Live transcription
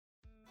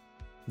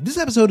This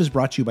episode is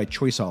brought to you by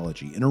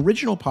Choiceology, an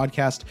original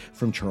podcast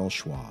from Charles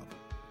Schwab.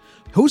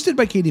 Hosted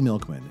by Katie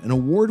Milkman, an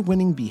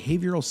award-winning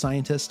behavioral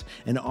scientist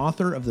and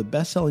author of the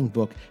best-selling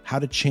book, How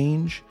to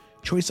Change,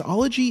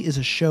 Choiceology is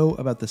a show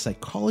about the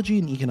psychology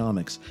and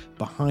economics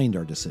behind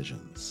our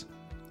decisions.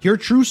 Hear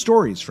true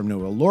stories from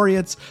Nobel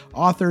laureates,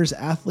 authors,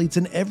 athletes,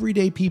 and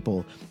everyday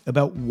people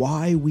about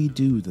why we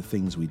do the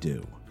things we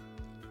do.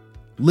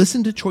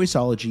 Listen to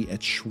Choiceology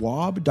at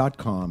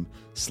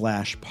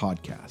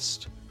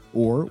schwab.com/podcast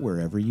or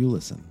wherever you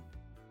listen.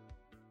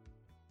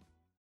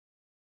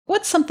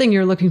 What's something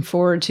you're looking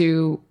forward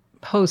to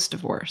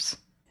post-divorce?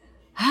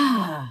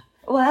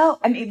 Well,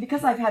 I mean,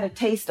 because I've had a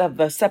taste of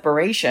the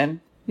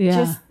separation, Yeah.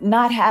 just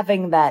not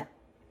having that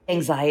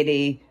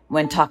anxiety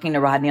when talking to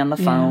Rodney on the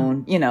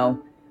phone,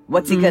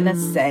 what's he going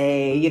to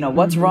say?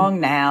 What's wrong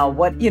now?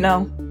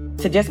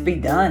 To just be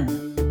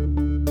done.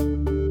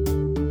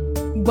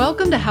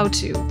 Welcome to How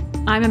To.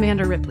 I'm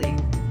Amanda Ripley.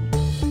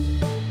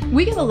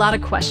 We get a lot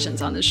of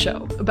questions on this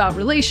show about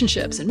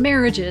relationships and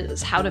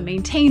marriages, how to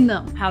maintain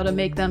them, how to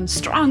make them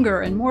stronger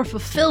and more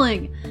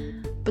fulfilling.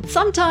 But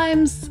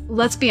sometimes,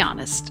 let's be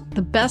honest,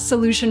 the best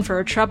solution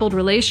for a troubled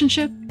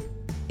relationship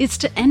is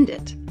to end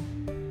it.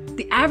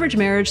 The average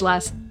marriage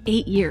lasts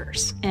 8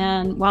 years,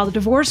 and while the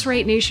divorce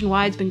rate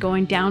nationwide has been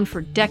going down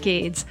for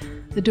decades,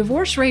 the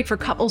divorce rate for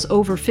couples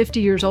over 50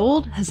 years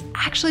old has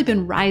actually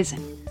been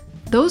rising.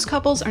 Those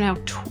couples are now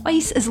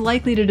twice as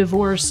likely to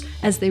divorce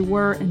as they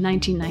were in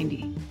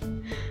 1990.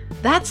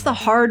 That's the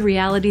hard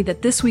reality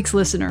that this week's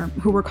listener,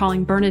 who we're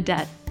calling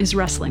Bernadette, is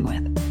wrestling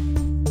with.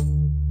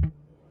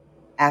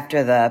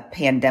 After the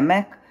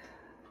pandemic,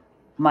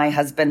 my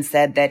husband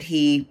said that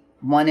he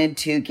wanted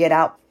to get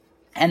out,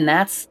 and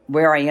that's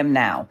where I am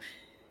now.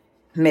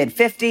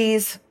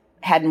 Mid-50s,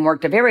 hadn't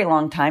worked a very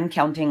long time,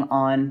 counting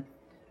on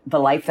the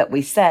life that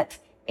we set,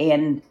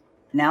 and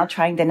now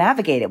trying to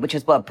navigate it, which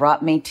is what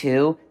brought me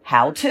to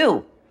How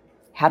To.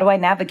 How do I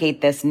navigate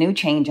this new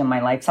change in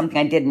my life? Something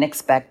I didn't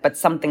expect, but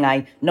something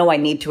I know I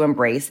need to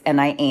embrace, and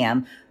I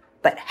am.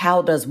 But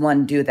how does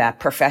one do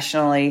that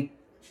professionally,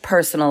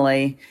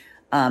 personally,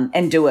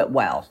 and do it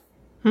well?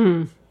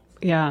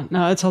 Yeah,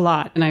 no, it's a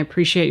lot. And I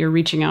appreciate your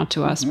reaching out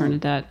to us,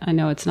 Bernadette. I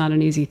know it's not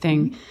an easy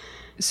thing.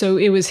 So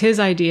it was his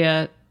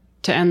idea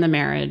to end the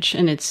marriage,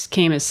 and it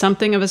came as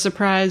something of a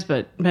surprise,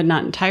 but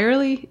not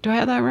entirely. Do I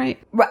have that right?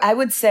 I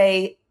would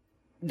say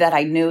that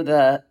I knew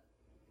the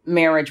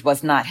marriage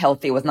was not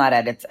healthy, was not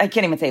at its, I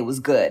can't even say it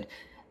was good.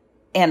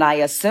 And I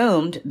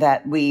assumed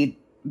that we'd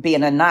be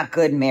in a not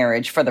good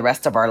marriage for the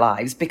rest of our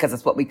lives because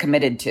it's what we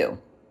committed to.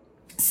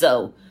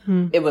 So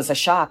it was a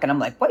shock. And I'm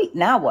like, wait,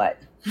 now what?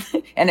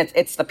 And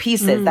it's the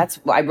pieces. That's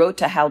what I wrote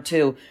to How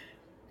To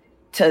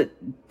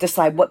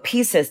decide what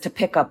pieces to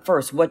pick up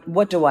first.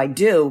 What do I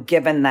do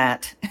given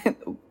that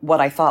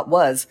what I thought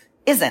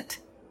isn't?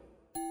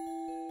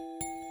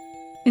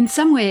 In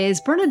some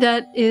ways,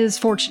 Bernadette is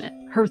fortunate.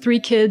 Her 3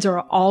 kids are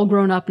all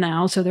grown up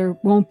now, so there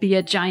won't be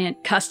a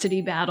giant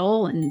custody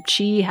battle, and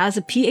she has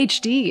a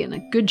PhD and a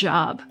good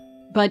job.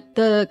 But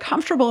the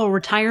comfortable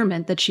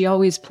retirement that she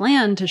always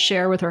planned to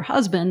share with her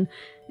husband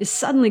is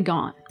suddenly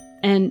gone.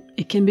 And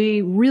it can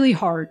be really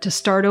hard to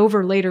start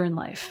over later in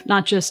life,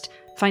 not just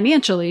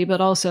financially,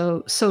 but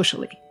also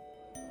socially.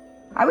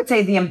 I would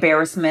say the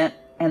embarrassment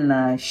and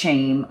the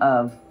shame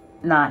of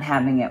not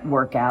having it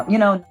work out,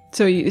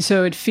 So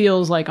it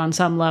feels like on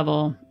some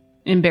level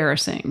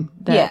embarrassing.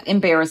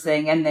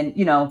 Embarrassing. And then,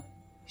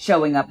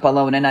 showing up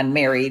alone and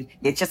unmarried.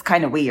 It's just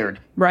kind of weird.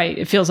 Right.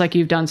 It feels like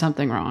you've done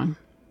something wrong.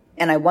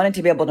 And I wanted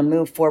to be able to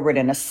move forward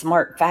in a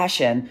smart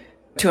fashion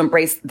to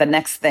embrace the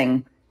next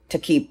thing to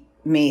keep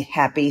me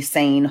happy,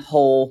 sane,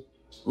 whole,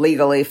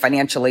 legally,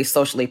 financially,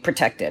 socially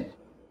protected.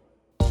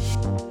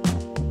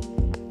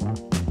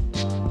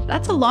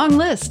 That's a long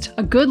list,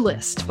 a good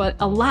list, but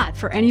a lot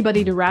for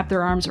anybody to wrap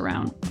their arms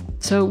around.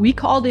 So we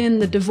called in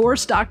the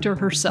divorce doctor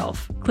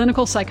herself,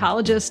 clinical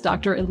psychologist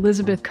Dr.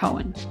 Elizabeth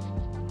Cohen.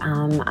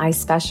 I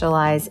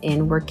specialize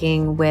in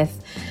working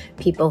with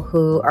people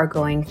who are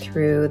going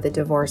through the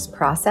divorce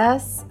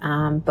process,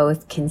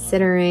 both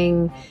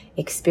considering,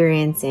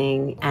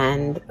 experiencing,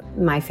 and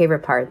my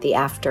favorite part, the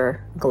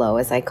afterglow,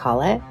 as I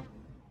call it.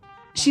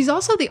 She's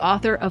also the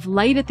author of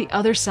Light at the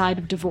Other Side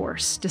of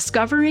Divorce,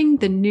 Discovering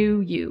the New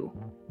You,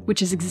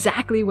 which is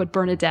exactly what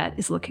Bernadette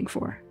is looking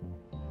for.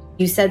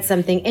 You said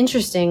something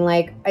interesting,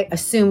 like, I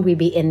assumed we'd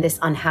be in this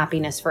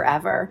unhappiness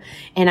forever.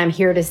 And I'm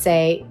here to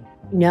say,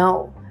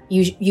 no,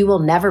 you will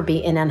never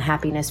be in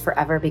unhappiness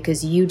forever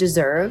because you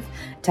deserve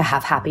to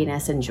have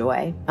happiness and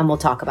joy. And we'll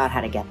talk about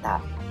how to get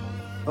that.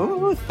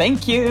 Oh,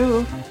 thank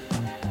you.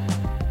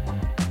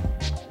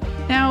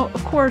 Now,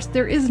 of course,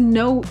 there is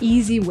no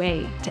easy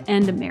way to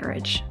end a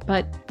marriage,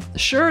 but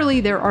surely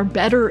there are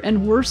better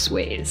and worse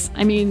ways.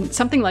 I mean,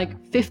 something like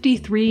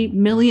 53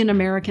 million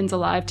Americans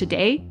alive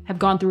today have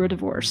gone through a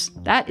divorce.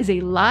 That is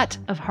a lot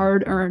of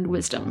hard-earned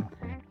wisdom.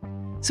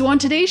 So on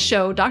today's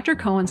show, Dr.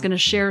 Cohen's going to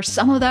share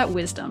some of that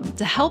wisdom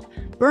to help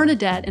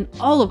Bernadette and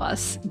all of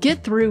us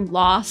get through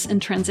loss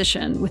and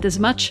transition with as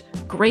much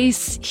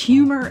grace,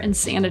 humor, and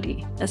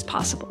sanity as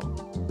possible.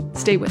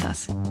 Stay with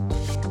us.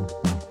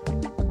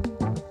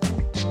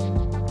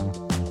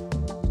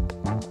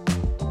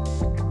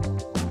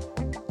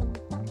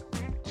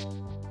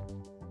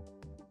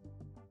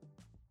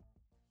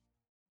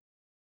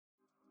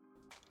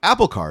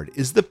 Apple Card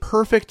is the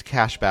perfect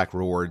cashback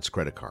rewards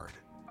credit card.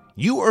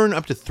 You earn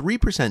up to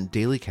 3%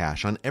 daily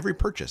cash on every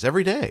purchase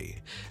every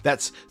day.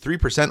 That's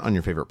 3% on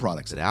your favorite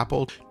products at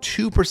Apple,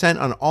 2%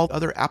 on all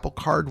other Apple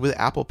Card with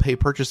Apple Pay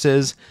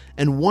purchases,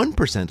 and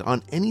 1%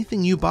 on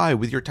anything you buy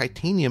with your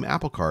titanium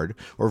Apple Card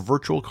or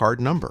virtual card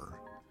number.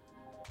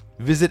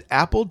 Visit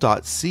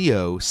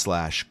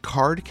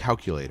apple.co/card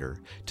calculator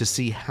to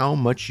see how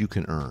much you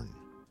can earn.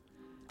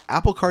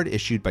 Apple Card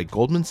issued by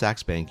Goldman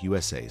Sachs Bank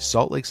USA,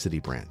 Salt Lake City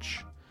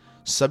branch.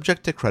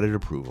 Subject to credit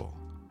approval.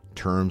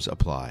 Terms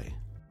apply.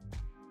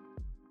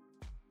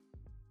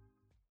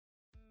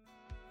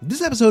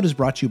 This episode is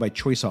brought to you by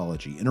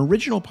Choiceology, an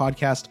original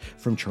podcast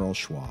from Charles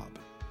Schwab.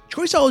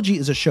 Choiceology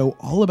is a show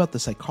all about the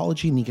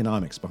psychology and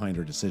economics behind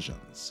our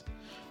decisions.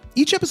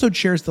 Each episode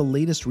shares the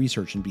latest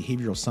research in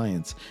behavioral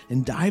science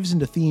and dives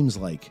into themes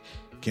like,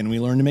 can we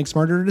learn to make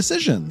smarter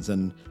decisions,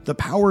 and the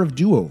power of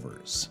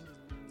do-overs.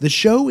 The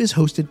show is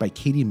hosted by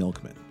Katie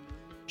Milkman.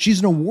 She's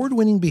an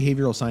award-winning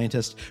behavioral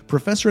scientist,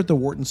 professor at the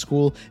Wharton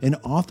School, and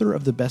author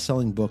of the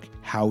best-selling book,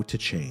 How to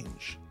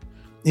Change.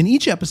 In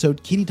each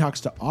episode, Katie talks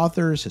to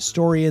authors,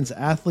 historians,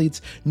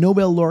 athletes,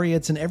 Nobel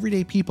laureates, and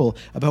everyday people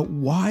about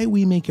why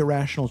we make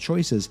irrational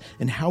choices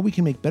and how we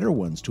can make better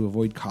ones to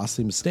avoid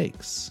costly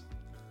mistakes.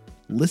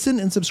 Listen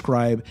and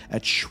subscribe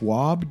at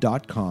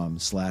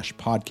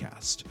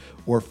schwab.com/podcast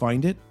or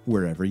find it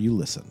wherever you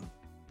listen.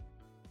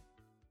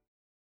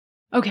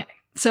 Okay,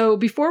 so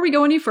before we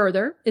go any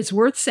further, it's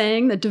worth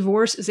saying that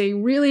divorce is a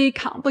really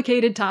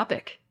complicated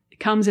topic.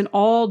 Comes in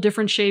all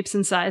different shapes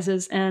and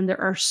sizes, and there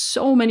are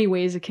so many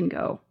ways it can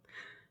go.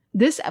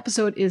 This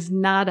episode is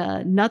not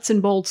a nuts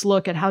and bolts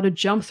look at how to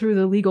jump through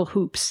the legal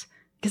hoops,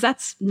 because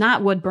that's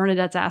not what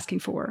Bernadette's asking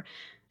for.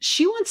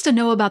 She wants to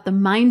know about the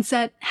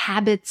mindset,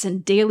 habits,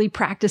 and daily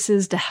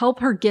practices to help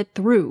her get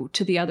through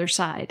to the other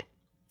side.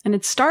 And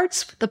it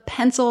starts with a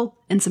pencil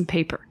and some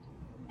paper.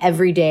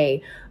 Every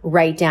day,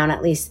 write down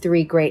at least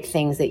 3 great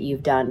things that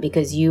you've done,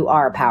 because you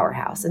are a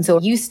powerhouse. And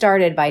so you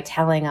started by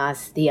telling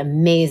us the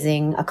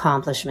amazing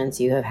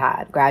accomplishments you have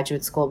had.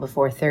 Graduate school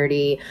before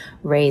 30,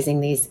 raising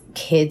these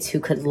kids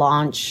who could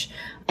launch.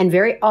 And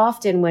very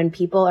often when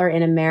people are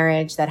in a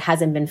marriage that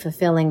hasn't been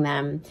fulfilling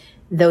them,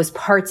 those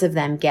parts of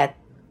them get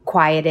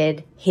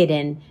quieted,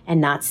 hidden, and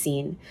not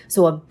seen.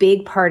 So a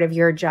big part of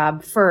your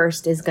job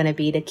first is going to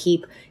be to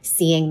keep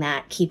seeing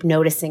that, keep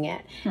noticing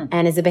it.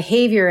 And as a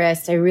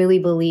behaviorist, I really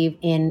believe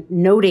in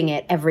noting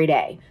it every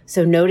day.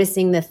 So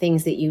noticing the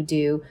things that you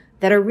do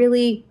that are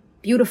really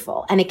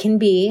beautiful. And it can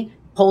be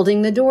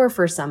holding the door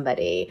for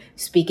somebody,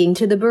 speaking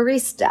to the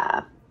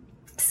barista,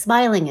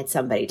 smiling at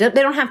somebody. They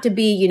don't have to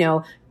be,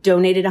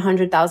 donated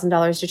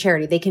 $100,000 to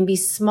charity. They can be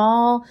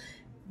small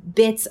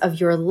bits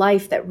of your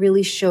life that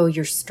really show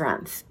your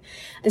strength.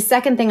 The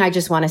second thing I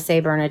just want to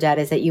say, Bernadette,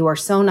 is that you are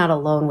so not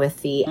alone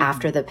with the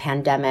after the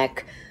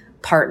pandemic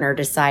partner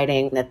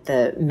deciding that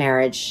the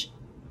marriage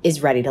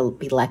is ready to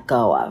be let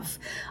go of.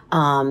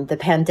 The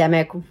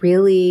pandemic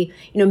really,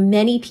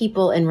 many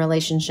people in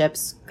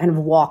relationships kind of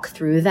walk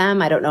through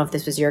them. I don't know if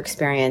this was your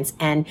experience.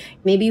 And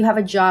maybe you have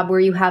a job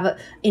where you have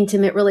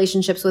intimate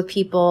relationships with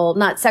people,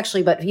 not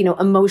sexually, but,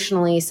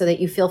 emotionally, so that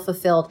you feel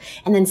fulfilled.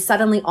 And then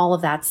suddenly all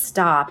of that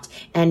stopped.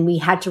 And we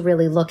had to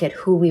really look at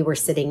who we were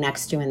sitting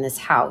next to in this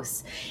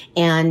house.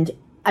 And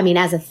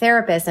as a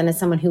therapist and as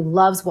someone who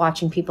loves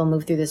watching people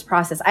move through this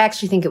process, I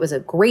actually think it was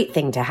a great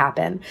thing to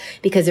happen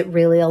because it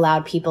really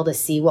allowed people to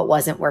see what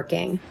wasn't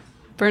working.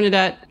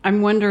 Bernadette,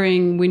 I'm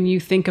wondering, when you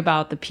think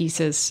about the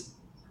pieces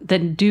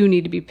that do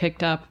need to be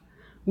picked up,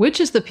 which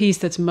is the piece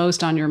that's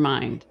most on your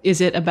mind?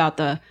 Is it about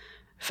the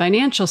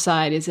financial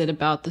side? Is it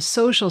about the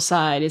social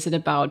side? Is it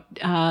about,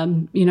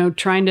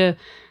 trying to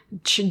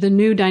the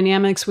new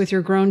dynamics with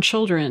your grown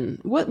children?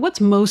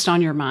 What's most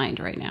on your mind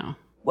right now?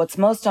 What's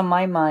most on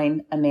my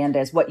mind, Amanda,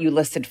 is what you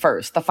listed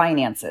first, the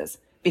finances,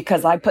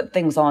 because I put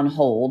things on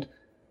hold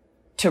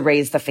to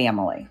raise the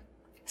family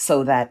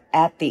so that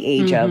at the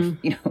age of,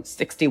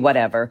 60,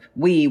 whatever,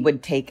 we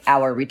would take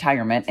our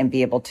retirement and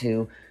be able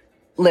to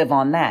live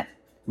on that.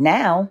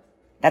 Now,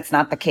 that's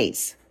not the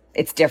case.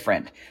 It's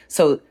different.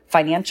 So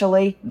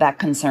financially, that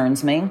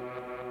concerns me.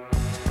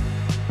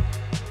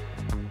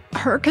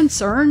 Her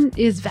concern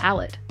is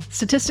valid.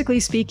 Statistically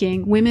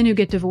speaking, women who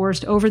get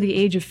divorced over the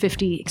age of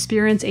 50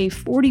 experience a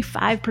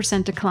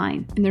 45%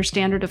 decline in their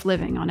standard of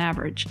living on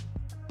average.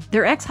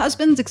 Their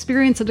ex-husbands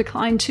experience a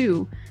decline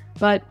too,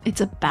 but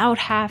it's about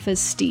half as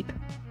steep.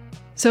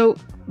 So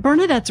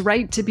Bernadette's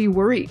right to be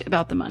worried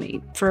about the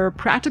money for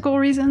practical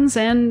reasons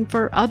and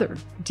for other,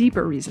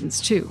 deeper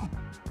reasons too.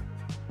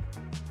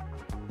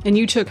 And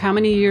you took how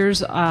many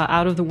years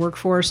out of the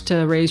workforce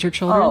to raise your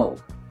children? Oh,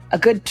 a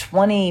good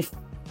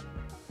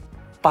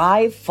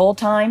 25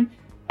 full-time.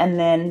 And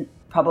then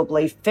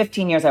probably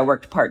 15 years I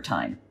worked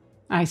part-time.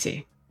 I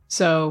see.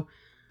 So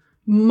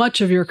much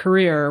of your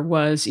career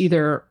was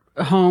either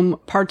home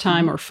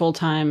part-time or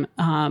full-time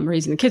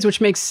raising the kids,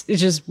 which is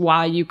just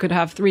why you could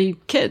have 3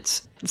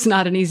 kids. It's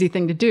not an easy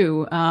thing to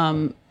do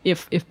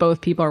if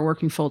both people are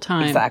working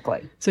full-time.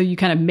 Exactly. So you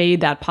kind of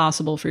made that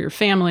possible for your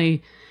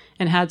family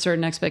and had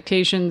certain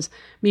expectations.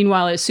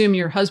 Meanwhile, I assume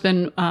your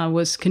husband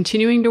was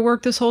continuing to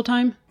work this whole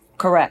time?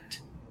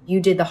 Correct. You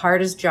did the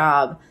hardest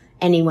job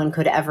anyone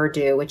could ever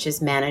do, which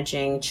is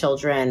managing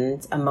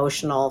children's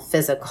emotional,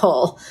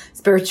 physical,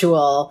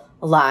 spiritual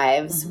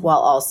lives while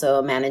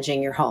also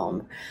managing your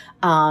home.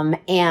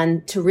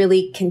 And to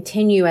really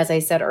continue, as I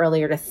said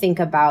earlier, to think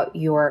about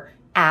your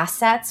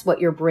assets, what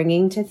you're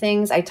bringing to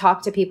things. I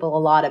talk to people a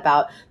lot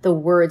about the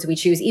words we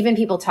choose. Even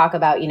people talk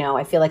about,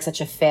 I feel like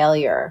such a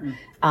failure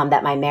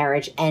that my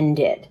marriage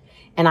ended.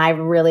 And I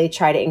really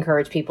try to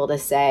encourage people to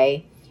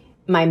say,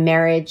 my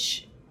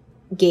marriage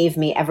gave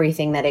me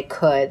everything that it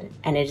could,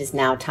 and it is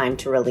now time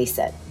to release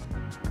it.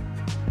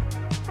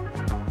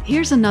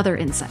 Here's another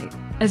insight.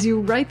 As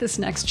you write this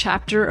next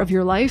chapter of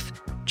your life,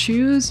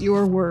 choose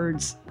your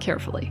words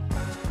carefully.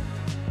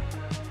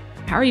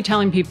 How are you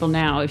telling people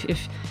now?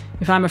 If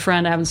I'm a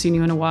friend, I haven't seen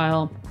you in a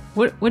while,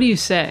 what do you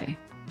say?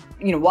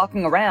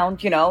 Walking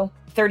around,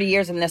 30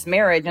 years in this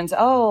marriage and say,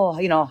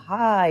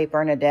 hi,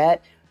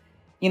 Bernadette,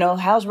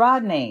 how's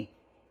Rodney?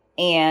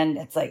 And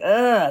it's like,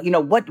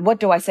 what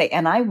do I say?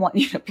 And I want,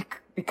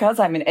 because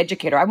I'm an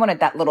educator, I wanted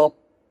that little,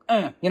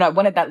 I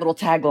wanted that little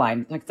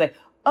tagline. Like say,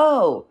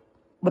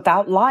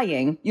 without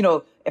lying,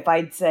 if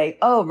I'd say,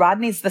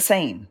 Rodney's the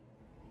same.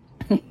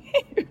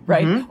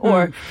 Right? Mm-hmm.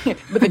 Or,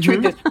 but the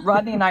truth is,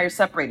 Rodney and I are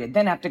separated.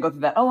 Then I have to go through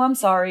that. I'm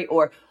sorry.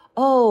 Or,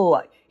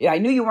 I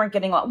knew you weren't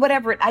getting along.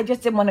 Whatever. I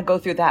just didn't want to go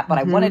through that, but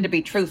I wanted to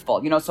be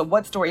truthful. So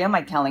what story am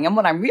I telling? And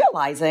what I'm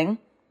realizing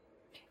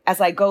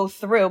as I go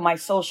through my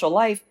social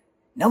life,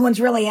 no one's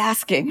really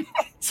asking.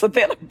 So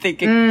then I'm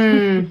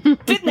thinking,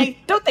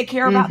 don't they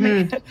care about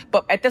me?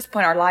 But at this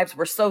point, our lives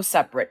were so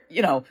separate,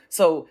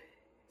 so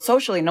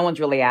socially, no one's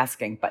really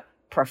asking. But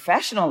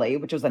professionally,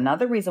 which was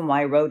another reason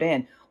why I wrote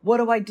in, what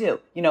do I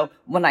do?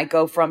 When I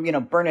go from,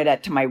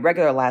 Bernadette to my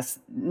regular last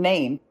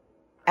name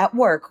at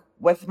work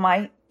with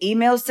my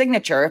email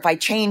signature, if I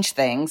change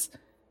things,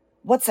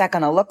 what's that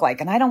going to look like?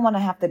 And I don't want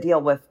to have to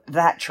deal with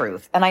that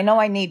truth. And I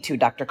know I need to,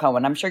 Dr.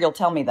 Cohen. I'm sure you'll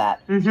tell me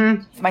that.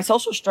 Mm-hmm. My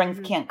social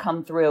strength can't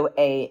come through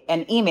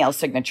an email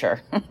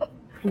signature.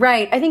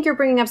 Right. I think you're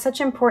bringing up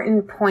such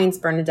important points,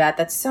 Bernadette,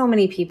 that so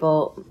many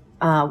people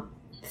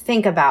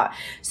think about.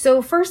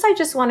 So first, I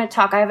just want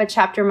to I have a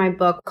chapter in my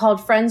book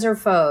called Friends or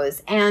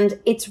Foes. And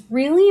it's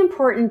really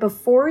important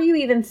before you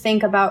even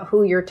think about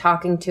who you're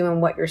talking to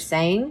and what you're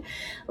saying,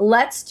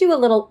 let's do a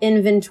little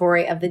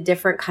inventory of the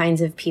different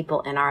kinds of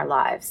people in our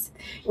lives.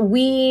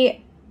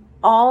 We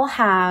all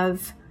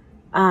have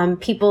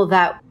people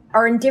that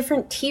are in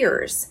different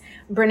tiers.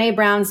 Brene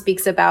Brown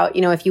speaks about,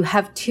 if you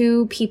have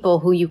 2 people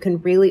who you can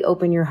really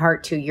open your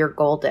heart to, you're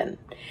golden.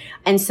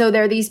 And so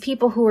there are these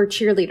people who are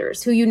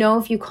cheerleaders who,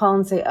 if you call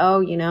and say,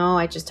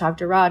 I just talked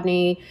to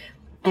Rodney.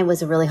 It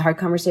was a really hard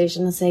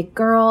conversation. They'll say,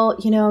 girl,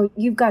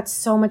 you've got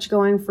so much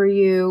going for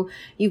you.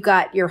 You've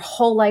got your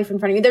whole life in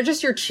front of you. They're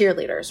just your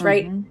cheerleaders,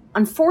 right? Mm-hmm.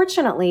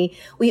 Unfortunately,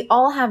 we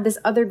all have this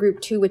other group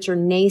too, which are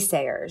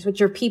naysayers,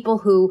 which are people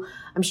who,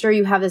 I'm sure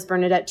you have this,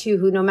 Bernadette, too,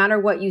 who no matter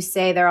what you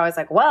say, they're always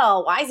like,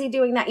 well, why is he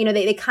doing that?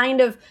 They kind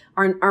of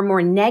are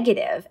more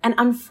negative. And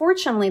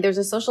unfortunately, there's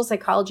a social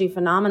psychology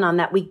phenomenon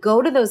that we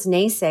go to those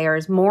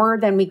naysayers more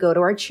than we go to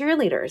our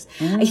cheerleaders.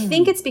 I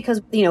think it's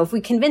because, if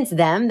we convince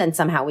them, then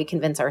somehow we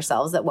convince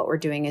ourselves that what we're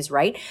doing is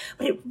right.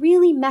 But it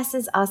really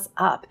messes us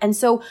up. And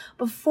so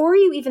before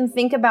you even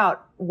think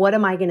about what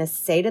am I going to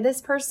say to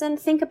this person,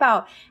 think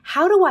about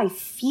how do I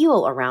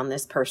feel around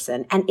this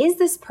person? And is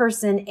this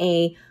person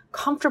a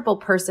comfortable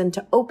person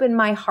to open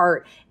my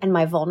heart and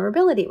my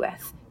vulnerability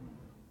with?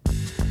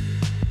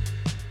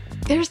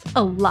 There's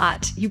a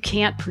lot you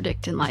can't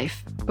predict in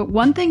life, but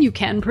one thing you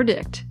can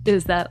predict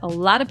is that a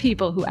lot of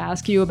people who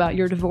ask you about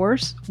your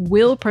divorce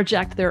will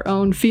project their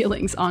own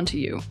feelings onto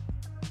you,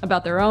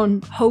 about their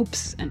own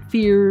hopes and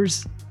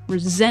fears,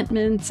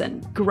 resentments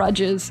and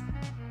grudges.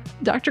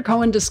 Dr.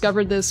 Cohen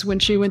discovered this when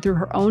she went through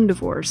her own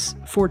divorce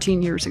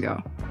 14 years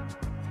ago.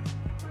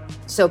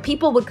 So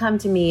people would come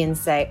to me and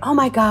say, oh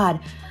my God,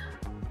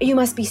 you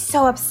must be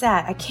so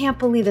upset. I can't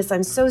believe this.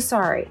 I'm so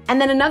sorry. And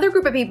then another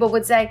group of people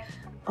would say,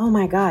 oh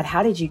my God,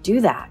 how did you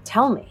do that?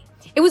 Tell me.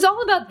 It was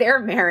all about their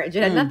marriage.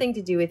 It had nothing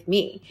to do with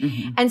me.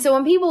 Mm-hmm. And so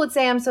when people would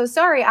say, I'm so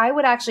sorry, I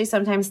would actually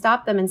sometimes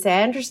stop them and say,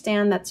 I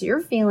understand that's your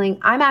feeling.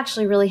 I'm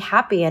actually really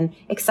happy and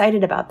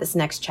excited about this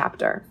next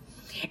chapter.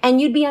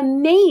 And you'd be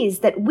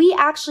amazed that we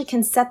actually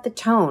can set the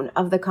tone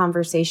of the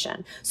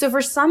conversation. So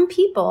for some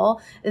people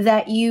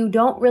that you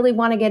don't really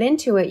want to get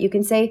into it, you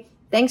can say,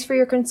 thanks for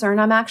your concern.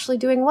 I'm actually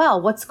doing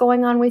well. What's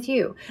going on with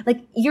you?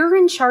 Like, you're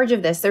in charge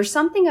of this. There's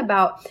something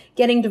about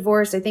getting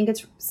divorced. I think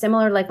it's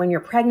similar like when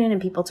you're pregnant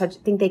and people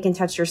think they can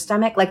touch your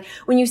stomach. Like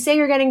when you say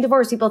you're getting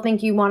divorced, people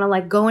think you want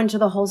to go into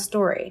the whole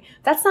story.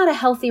 That's not a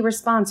healthy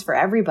response for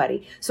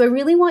everybody. So I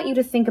really want you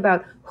to think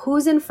about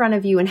who's in front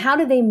of you and how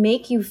do they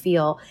make you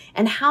feel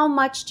and how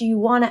much do you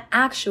want to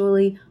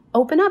actually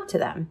open up to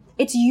them.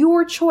 It's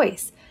your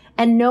choice.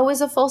 And no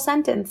is a full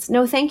sentence.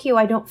 No, thank you.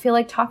 I don't feel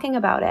like talking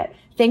about it.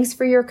 Thanks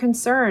for your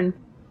concern.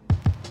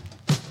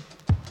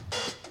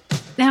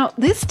 Now,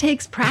 this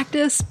takes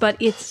practice, but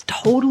it's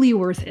totally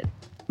worth it.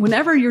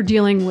 Whenever you're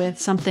dealing with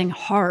something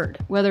hard,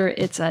 whether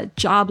it's a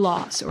job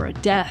loss or a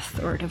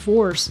death or a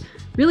divorce,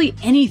 really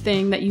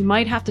anything that you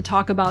might have to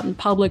talk about in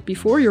public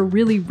before you're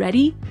really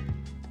ready,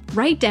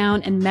 write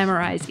down and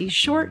memorize a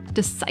short,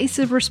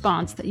 decisive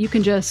response that you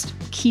can just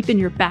keep in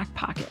your back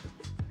pocket.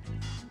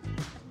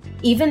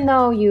 Even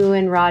though you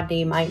and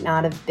Rodney might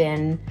not have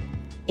been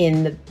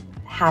in the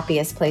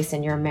happiest place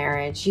in your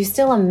marriage, you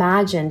still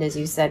imagined, as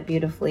you said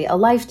beautifully, a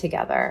life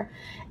together.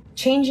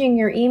 Changing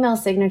your email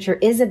signature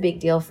is a big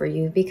deal for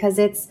you because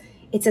it's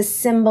a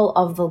symbol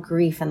of the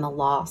grief and the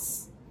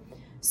loss.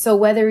 So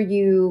whether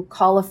you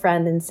call a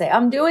friend and say,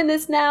 I'm doing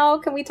this now,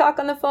 can we talk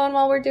on the phone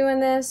while we're doing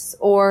this?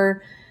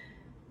 Or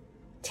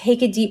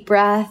take a deep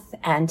breath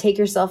and take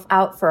yourself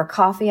out for a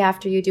coffee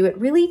after you do it.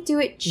 Really do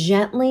it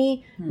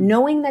gently,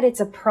 knowing that it's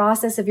a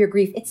process of your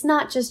grief. It's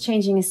not just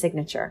changing a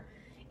signature.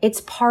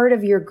 It's part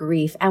of your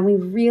grief. And we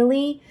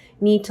really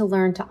need to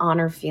learn to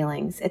honor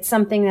feelings. It's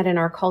something that in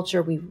our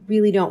culture, we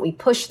really don't. We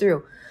push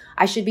through.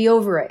 I should be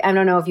over it. I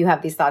don't know if you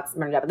have these thoughts,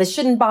 but this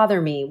shouldn't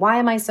bother me. Why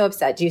am I so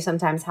upset? Do you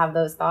sometimes have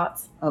those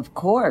thoughts? Of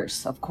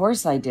course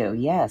I do.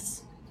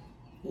 Yes.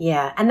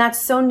 Yeah. And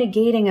that's so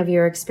negating of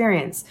your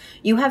experience.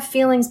 You have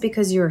feelings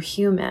because you're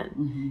human.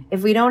 Mm-hmm.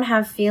 If we don't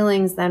have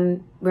feelings,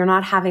 then we're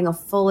not having a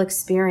full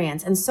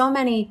experience. And so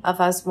many of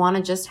us want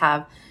to just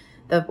have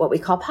what we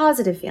call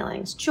positive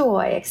feelings,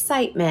 joy,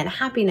 excitement,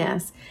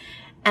 happiness.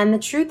 And the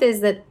truth is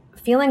that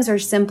feelings are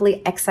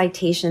simply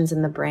excitations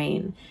in the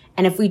brain.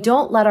 And if we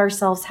don't let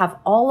ourselves have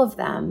all of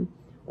them,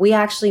 we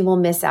actually will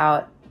miss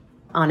out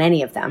on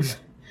any of them.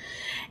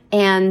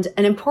 And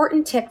an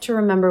important tip to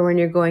remember when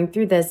you're going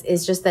through this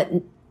is just that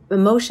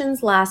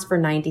emotions last for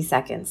 90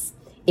 seconds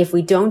if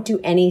we don't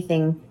do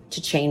anything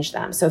to change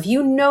them. So if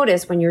you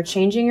notice when you're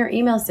changing your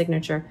email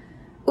signature,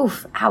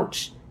 oof,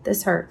 ouch,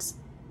 this hurts,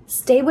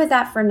 stay with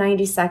that for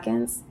 90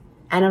 seconds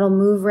and it'll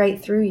move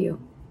right through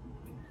you.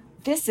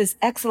 This is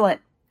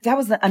excellent. That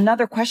was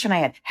another question I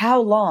had. How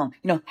long?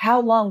 How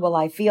long will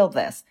I feel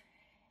this?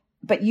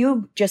 But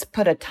you just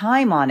put a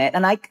time on it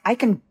and I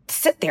can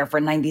sit there for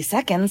 90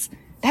 seconds.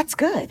 That's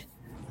good.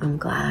 I'm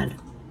glad.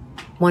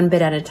 One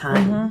bit at a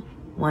time.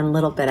 Mm-hmm. One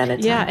little bit at a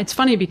time. Yeah, it's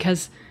funny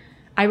because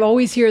I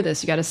always hear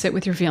this. You got to sit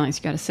with your feelings.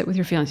 You got to sit with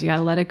your feelings. You got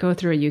to let it go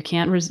through. You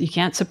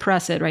can't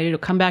suppress it, right? It'll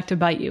come back to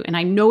bite you. And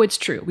I know it's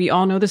true. We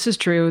all know this is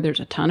true. There's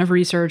a ton of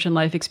research and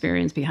life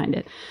experience behind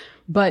it.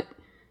 But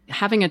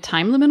having a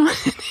time limit on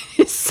it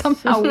is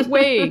somehow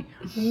way,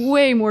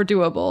 way more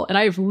doable. And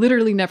I've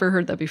literally never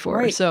heard that before.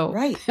 Right, so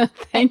right.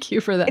 Thank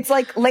you for that. It's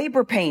like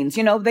labor pains.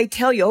 They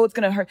tell you, it's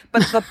going to hurt.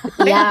 But the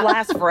pain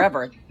lasts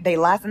forever. They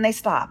last and they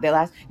stop. They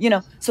last,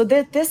 So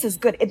this is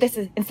good. This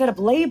is, instead of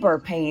labor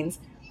pains,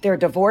 they're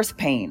divorce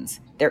pains.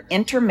 They're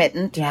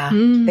intermittent. Yeah.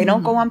 They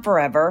don't go on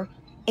forever.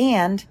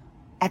 And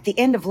at the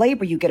end of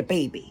labor, you get a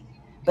baby.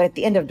 But at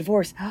the end of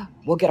divorce,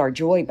 we'll get our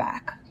joy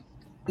back.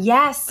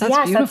 Yes,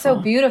 That's that's so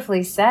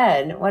beautifully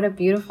said. What a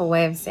beautiful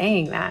way of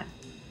saying that.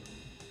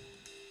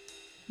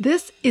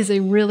 This is a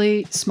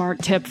really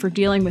smart tip for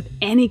dealing with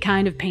any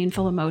kind of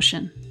painful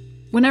emotion.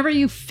 Whenever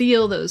you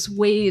feel those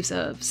waves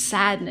of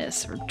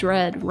sadness or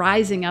dread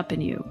rising up in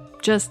you,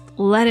 just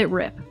let it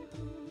rip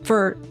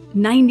for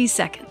 90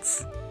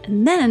 seconds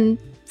and then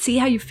see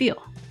how you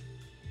feel.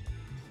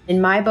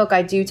 In my book,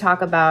 I do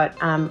talk about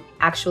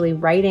actually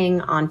writing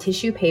on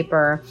tissue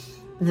paper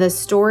the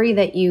story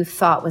that you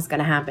thought was going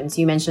to happen.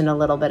 So you mentioned a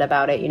little bit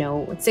about it,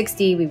 at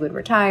 60, we would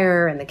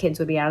retire and the kids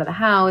would be out of the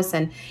house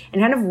and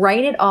kind of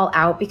write it all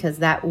out because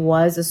that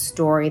was a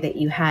story that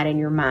you had in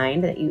your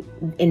mind that you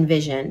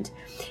envisioned.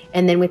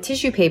 And then with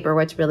tissue paper,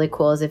 what's really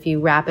cool is if you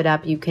wrap it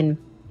up, you can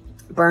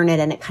burn it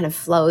and it kind of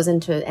flows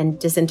into and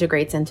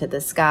disintegrates into the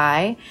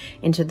sky,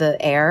 into the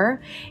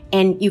air.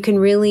 And you can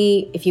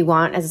really, if you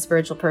want, as a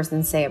spiritual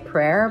person, say a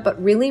prayer,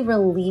 but really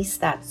release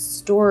that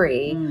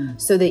story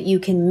so that you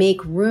can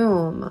make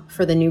room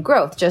for the new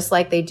growth, just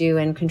like they do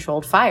in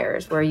controlled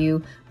fires, where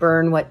you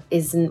burn what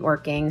isn't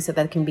working so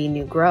that can be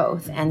new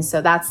growth. And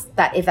so that's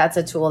that. If that's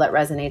a tool that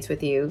resonates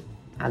with you,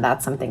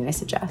 that's something I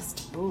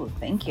suggest. Ooh,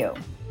 thank you.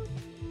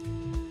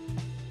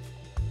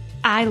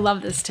 I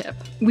love this tip.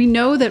 We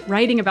know that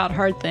writing about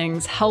hard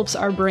things helps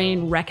our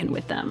brain reckon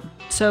with them.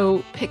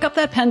 So pick up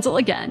that pencil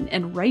again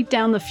and write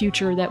down the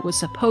future that was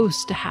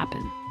supposed to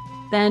happen.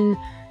 Then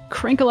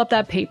crinkle up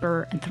that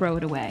paper and throw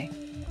it away.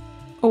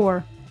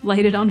 Or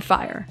light it on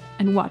fire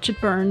and watch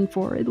it burn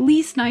for at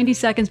least 90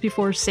 seconds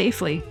before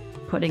safely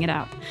putting it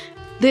out.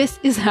 This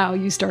is how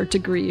you start to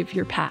grieve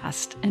your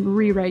past and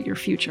rewrite your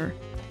future.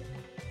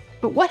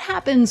 But what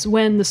happens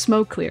when the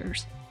smoke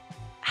clears?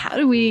 How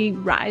do we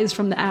rise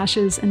from the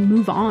ashes and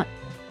move on?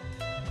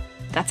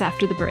 That's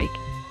after the break.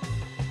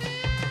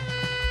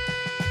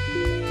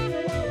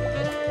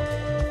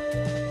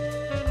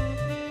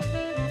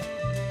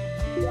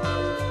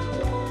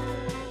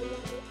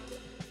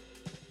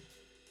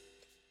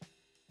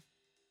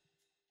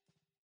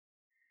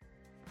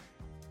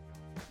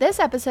 This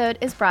episode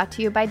is brought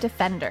to you by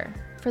Defender.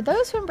 For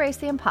those who embrace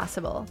the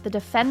impossible, the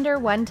Defender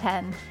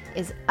 110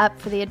 is up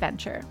for the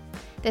adventure.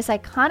 This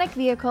iconic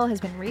vehicle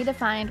has been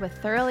redefined with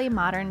thoroughly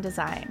modern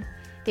design.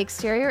 The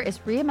exterior is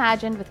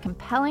reimagined with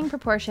compelling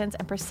proportions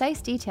and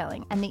precise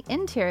detailing, and the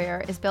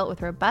interior is built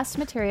with robust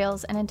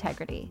materials and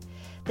integrity.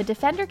 The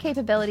Defender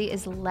capability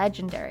is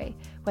legendary,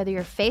 whether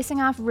you're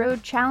facing off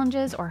road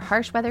challenges or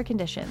harsh weather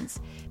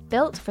conditions.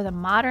 Built for the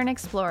modern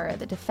explorer,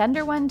 the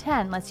Defender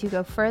 110 lets you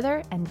go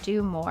further and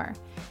do more.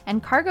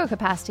 And cargo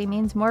capacity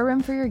means more room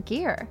for your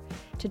gear.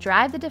 To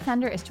drive the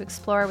Defender is to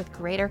explore with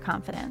greater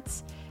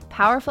confidence.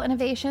 Powerful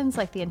innovations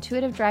like the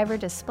intuitive driver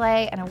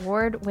display and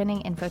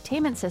award-winning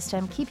infotainment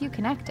system keep you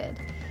connected.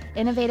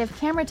 Innovative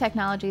camera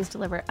technologies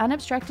deliver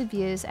unobstructed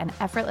views and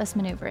effortless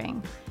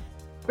maneuvering.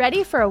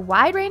 Ready for a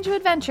wide range of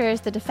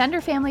adventures, the Defender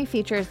family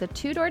features the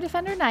two-door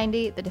Defender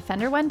 90, the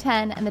Defender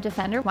 110, and the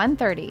Defender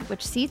 130,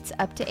 which seats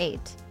up to 8.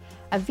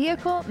 A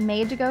vehicle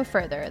made to go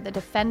further, the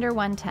Defender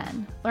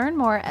 110. Learn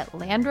more at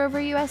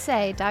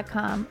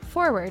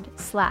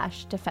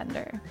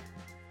LandRoverUSA.com/Defender.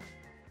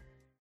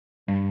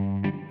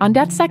 On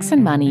Debt, Sex,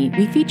 and Money,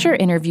 we feature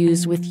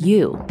interviews with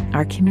you,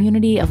 our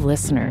community of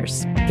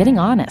listeners, getting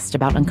honest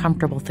about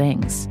uncomfortable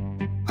things.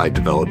 I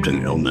developed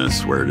an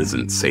illness where it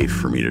isn't safe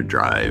for me to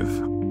drive.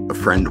 A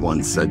friend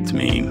once said to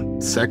me,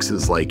 sex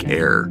is like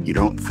air. You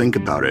don't think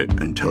about it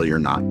until you're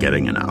not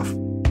getting enough.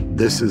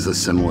 This is a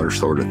similar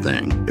sort of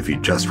thing if you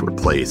just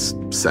replace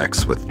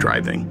sex with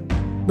driving.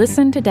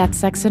 Listen to Debt,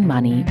 Sex, and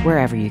Money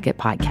wherever you get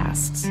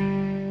podcasts.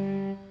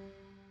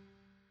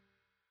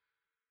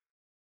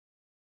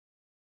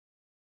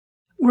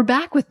 We're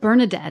back with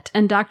Bernadette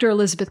and Dr.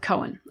 Elizabeth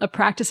Cohen, a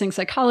practicing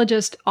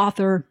psychologist,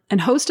 author,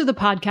 and host of the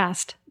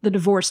podcast, The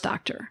Divorce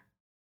Doctor.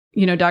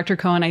 You know, Dr.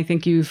 Cohen, I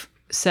think you've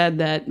said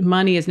that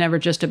money is never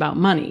just about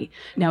money.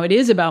 Now, it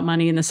is about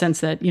money in the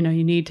sense that, you know,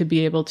 you need to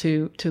be able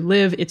to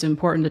live. It's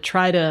important to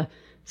try to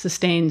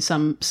sustain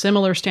some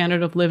similar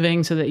standard of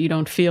living so that you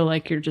don't feel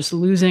like you're just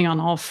losing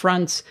on all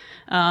fronts.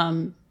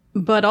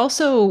 But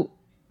also,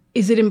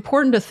 is it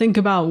important to think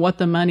about what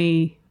the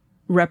money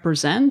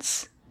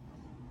represents?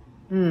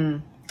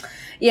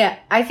 Yeah,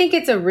 I think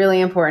it's a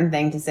really important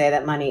thing to say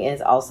that money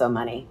is also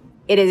money.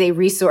 It is a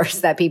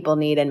resource that people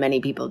need and many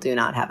people do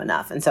not have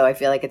enough. And so I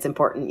feel like it's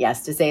important,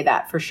 yes, to say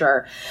that for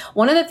sure.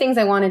 One of the things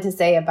I wanted to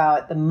say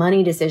about the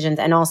money decisions,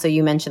 and also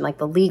you mentioned like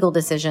the legal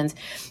decisions,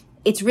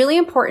 it's really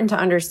important to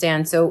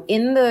understand. So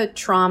in the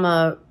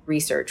trauma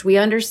research, we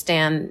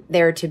understand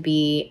there to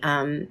be,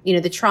 the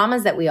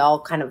traumas that we all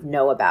kind of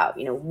know about,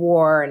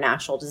 war,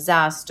 natural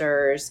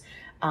disasters,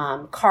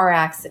 car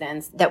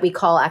accidents that we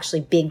call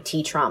actually big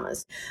T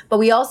traumas. But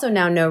we also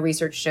now know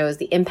research shows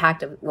the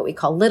impact of what we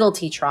call little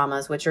T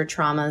traumas, which are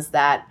traumas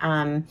that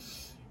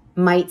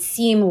might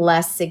seem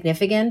less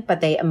significant,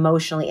 but they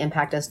emotionally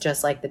impact us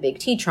just like the big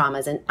T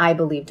traumas. And I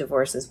believe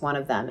divorce is one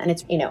of them. And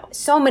it's,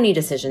 so many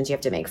decisions you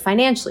have to make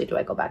financially. Do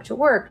I go back to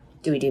work?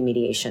 Do we do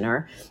mediation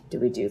or do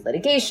we do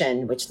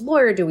litigation? Which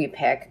lawyer do we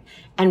pick?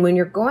 And when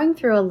you're going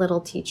through a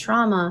little T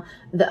trauma,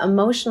 the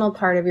emotional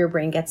part of your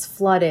brain gets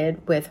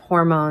flooded with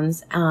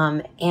hormones,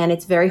 and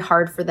it's very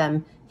hard for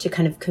them to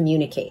kind of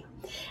communicate.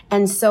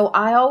 And so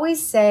I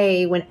always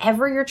say,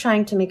 whenever you're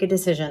trying to make a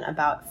decision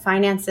about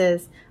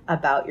finances,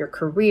 about your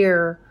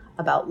career,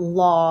 about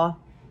law,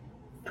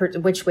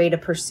 which way to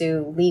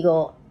pursue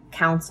legal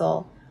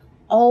counsel,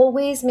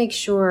 always make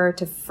sure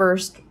to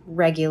first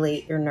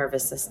regulate your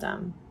nervous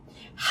system.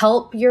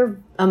 Help your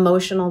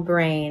emotional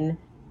brain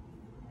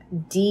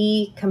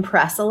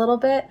decompress a little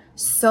bit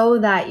so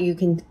that you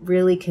can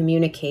really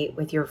communicate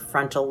with your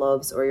frontal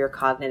lobes or your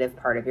cognitive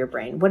part of your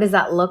brain. What does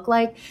that look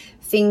like?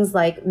 Things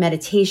like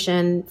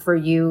meditation. For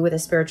you with a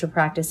spiritual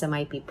practice, it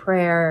might be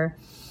prayer.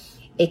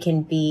 It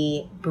can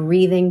be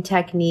breathing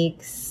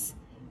techniques.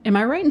 Am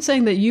I right in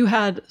saying that you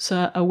had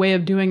a way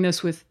of doing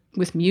this with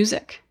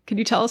music? Could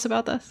you tell us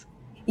about this?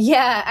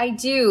 Yeah, I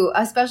do,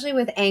 especially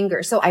with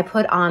anger. So I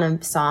put on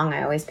a song.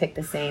 I always pick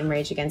the same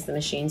Rage Against the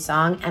Machine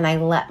song, and I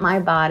let my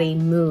body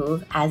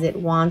move as it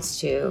wants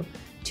to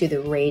the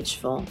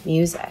rageful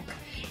music.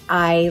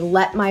 I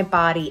let my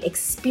body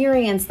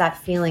experience that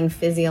feeling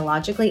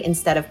physiologically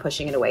instead of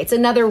pushing it away. It's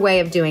another way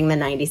of doing the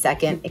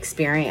 90-second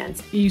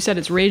experience. You said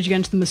it's Rage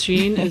Against the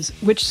Machine. Is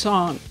which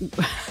song?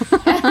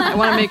 I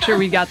want to make sure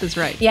we got this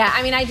right. Yeah,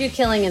 I mean, I do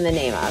Killing in the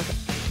Name of.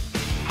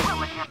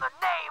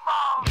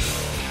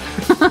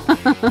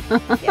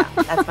 Yeah,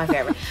 that's my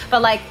favorite.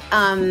 But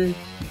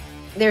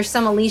there's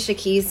some Alicia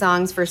Keys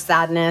songs for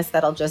sadness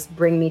that'll just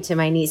bring me to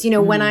my knees.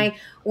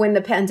 When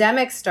the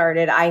pandemic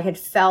started, I had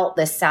felt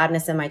this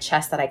sadness in my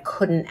chest that I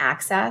couldn't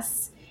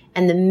access.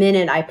 And the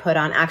minute I put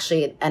on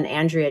actually an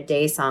Andrea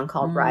Day song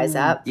called Rise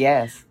Up.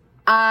 Yes.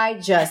 I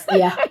just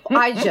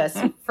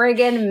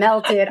friggin'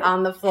 melted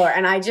on the floor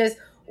and I just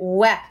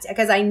wept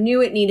because I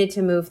knew it needed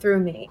to move through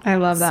me. I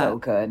love that. So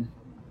good.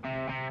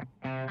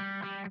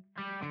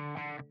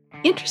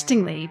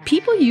 Interestingly,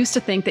 people used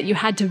to think that you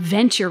had to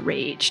vent your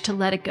rage to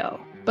let it go.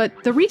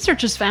 But the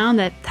researchers found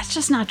that that's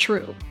just not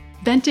true.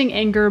 Venting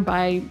anger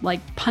by,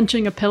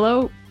 punching a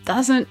pillow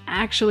doesn't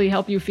actually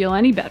help you feel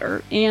any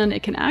better, and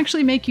it can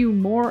actually make you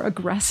more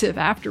aggressive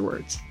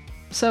afterwards.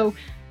 So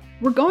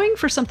we're going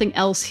for something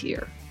else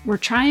here. We're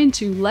trying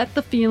to let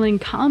the feeling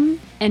come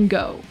and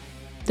go.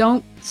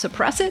 Don't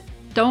suppress it,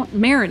 don't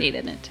marinate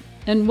in it.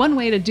 And one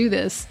way to do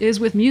this is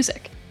with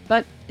music,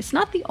 but it's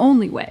not the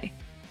only way.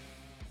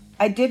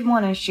 I did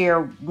want to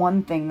share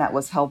one thing that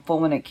was helpful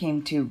when it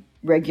came to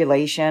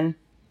regulation.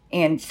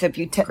 And so if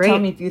you tell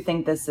me if you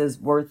think this is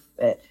worth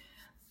it.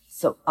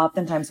 So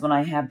oftentimes when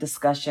I have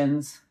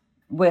discussions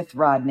with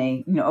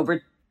Rodney,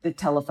 over the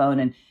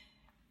telephone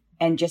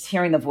and just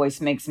hearing the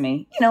voice makes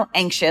me,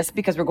 anxious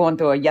because we're going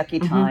through a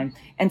yucky time.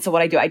 And so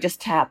what I do, I just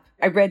tap.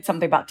 I read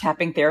something about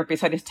tapping therapy,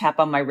 so I just tap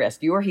on my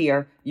wrist. You're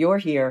here,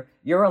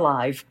 you're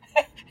alive.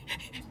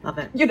 Love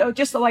it.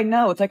 Just so I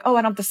know. It's like, oh,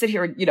 I don't have to sit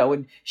here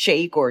and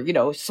shake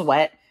or,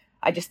 sweat.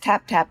 I just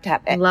tap, tap,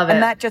 tap. Love it.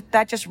 And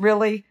that just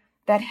really,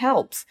 that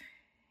helps.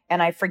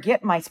 And I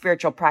forget my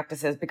spiritual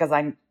practices because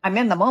I'm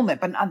in the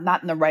moment, but I'm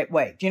not in the right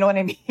way. Do you know what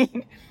I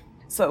mean?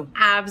 So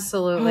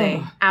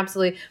absolutely.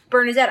 Absolutely.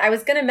 Bernadette, I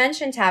was going to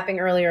mention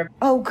tapping earlier.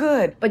 Oh,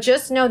 good. But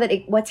just know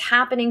that what's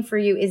happening for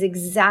you is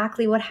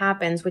exactly what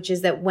happens, which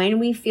is that when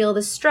we feel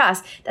the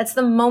stress, that's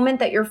the moment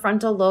that your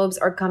frontal lobes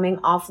are coming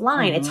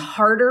offline. It's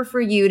harder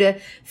for you to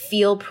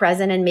feel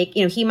present and make,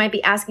 he might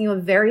be asking you a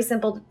very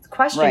simple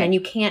question and you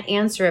can't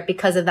answer it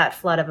because of that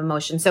flood of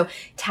emotion. So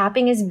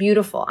tapping is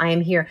beautiful. I am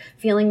here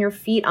feeling your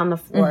feet on the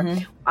floor.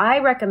 I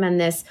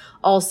recommend this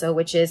also,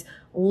 which is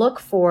look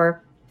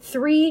for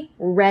 3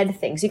 red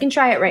things. You can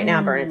try it right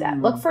now,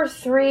 Bernadette. Look for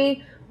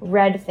 3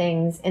 red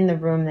things in the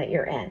room that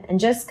you're in and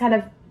just kind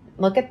of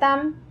look at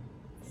them.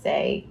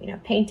 Say,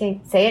 painting,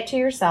 say it to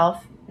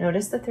yourself.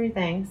 Notice the 3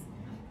 things.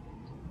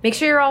 Make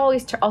sure you're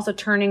always also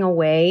turning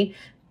away.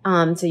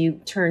 So you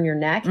turn your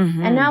neck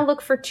and now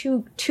look for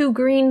two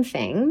green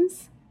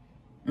things.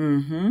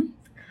 And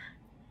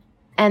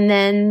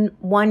then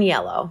 1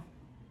 yellow.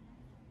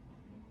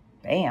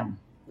 Bam.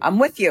 I'm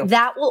with you.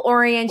 That will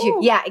orient you.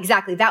 Yeah,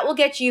 exactly. That will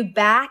get you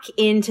back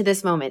into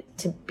this moment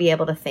to be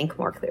able to think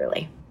more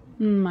clearly.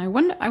 I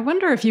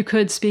wonder if you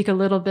could speak a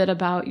little bit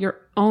about your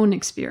own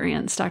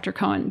experience, Dr.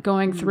 Cohen,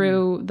 going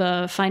through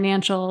the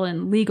financial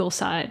and legal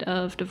side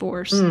of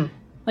divorce.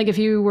 Like if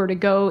you were to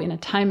go in a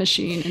time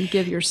machine and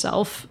give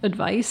yourself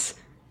advice,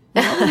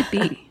 what would it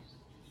be?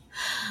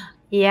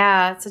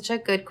 Yeah, it's such a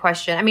good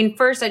question. I mean,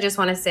 first, I just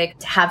want to say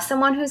to have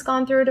someone who's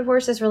gone through a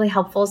divorce is really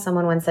helpful.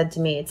 Someone once said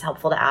to me, it's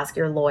helpful to ask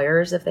your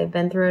lawyers if they've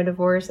been through a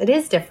divorce. It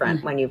is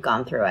different when you've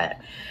gone through it.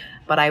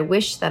 But I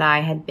wish that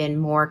I had been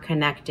more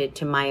connected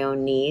to my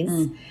own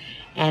needs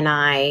and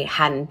I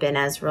hadn't been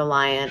as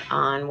reliant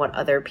on what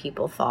other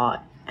people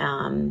thought.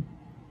 And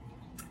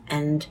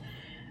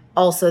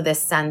also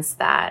this sense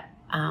that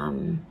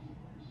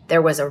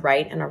there was a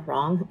right and a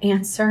wrong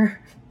answer.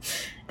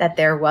 That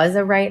there was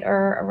a right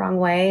or a wrong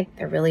way.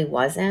 There really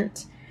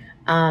wasn't.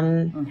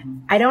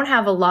 I don't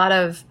have a lot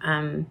of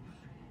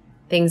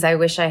things I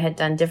wish I had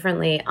done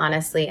differently,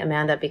 honestly,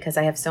 Amanda, because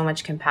I have so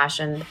much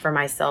compassion for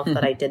myself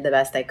that I did the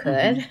best I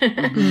could.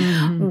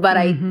 But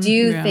I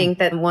do think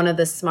that one of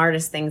the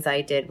smartest things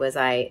I did was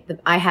I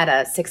had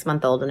a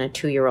 6-month-old and a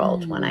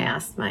 2-year-old when I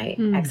asked my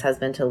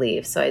ex-husband to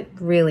leave. So I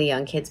had really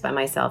young kids by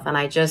myself. And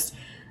I just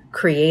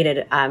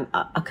created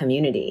a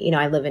community.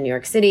 I live in New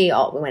York City.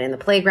 We went in the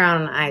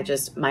playground.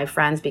 My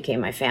friends became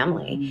my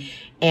family.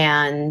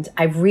 And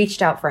I've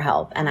reached out for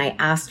help and I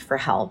asked for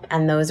help.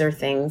 And those are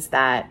things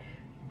that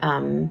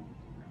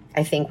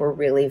I think were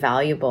really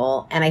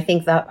valuable. And I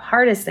think the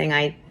hardest thing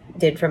I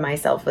did for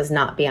myself was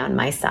not be on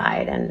my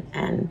side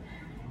and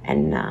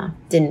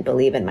didn't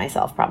believe in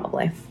myself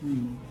probably.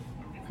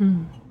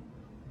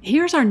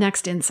 Here's our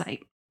next insight.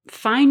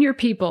 Find your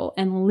people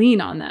and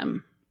lean on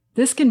them.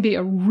 This can be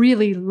a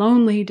really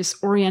lonely,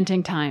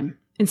 disorienting time.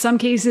 In some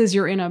cases,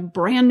 you're in a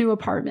brand new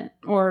apartment,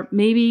 or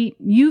maybe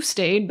you've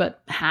stayed,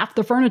 but half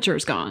the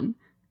furniture's gone.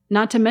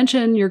 Not to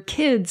mention your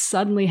kids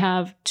suddenly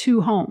have 2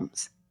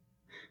 homes.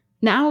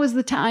 Now is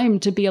the time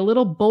to be a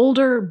little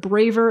bolder,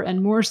 braver,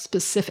 and more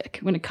specific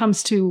when it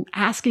comes to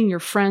asking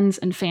your friends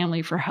and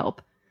family for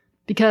help.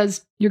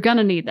 Because you're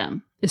gonna need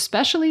them,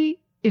 especially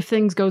if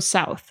things go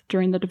south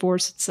during the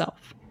divorce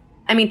itself.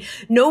 I mean,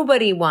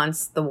 nobody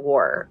wants the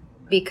war,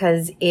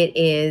 because it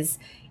is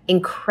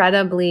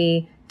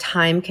incredibly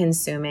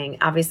time-consuming,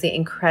 obviously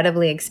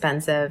incredibly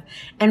expensive,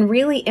 and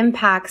really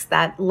impacts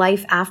that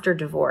life after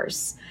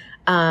divorce.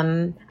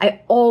 I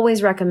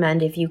always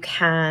recommend, if you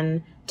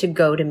can, to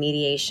go to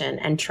mediation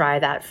and try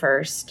that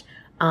first,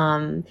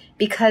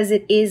 because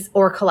it is,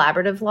 or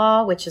collaborative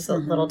law, which is a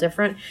little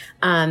different,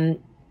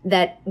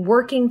 that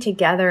working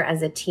together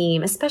as a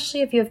team,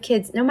 especially if you have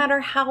kids, no matter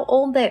how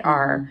old they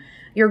are,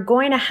 you're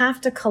going to have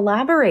to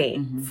collaborate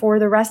for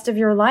the rest of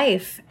your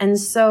life. And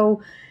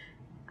so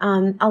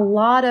a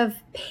lot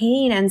of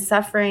pain and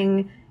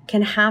suffering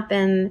can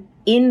happen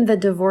in the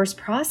divorce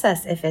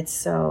process if it's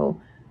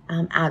so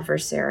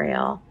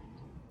adversarial.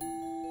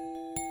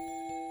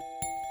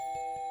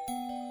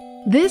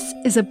 This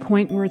is a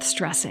point worth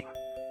stressing.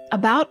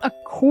 About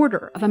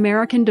 1/4 of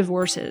American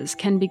divorces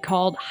can be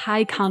called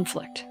high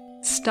conflict,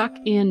 stuck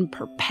in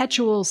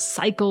perpetual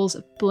cycles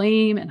of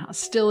blame and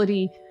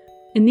hostility.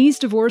 In these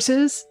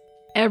divorces,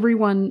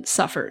 everyone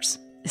suffers,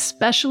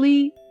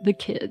 especially the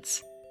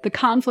kids. The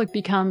conflict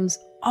becomes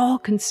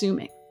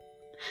all-consuming.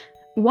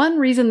 One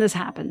reason this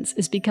happens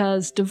is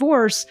because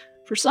divorce,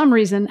 for some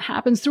reason,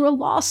 happens through a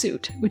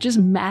lawsuit, which is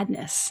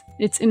madness.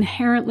 It's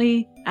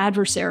inherently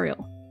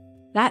adversarial.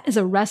 That is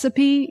a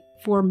recipe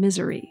for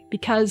misery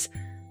because,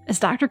 as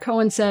Dr.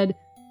 Cohen said,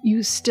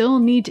 you still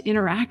need to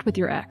interact with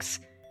your ex,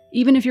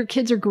 even if your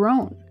kids are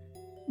grown.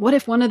 What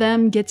if one of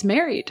them gets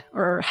married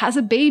or has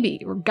a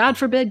baby or, God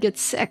forbid,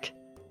 gets sick?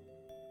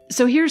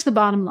 So here's the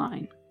bottom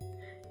line.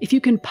 If you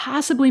can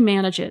possibly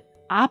manage it,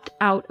 opt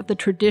out of the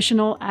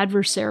traditional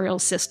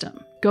adversarial system.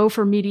 Go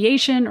for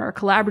mediation or a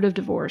collaborative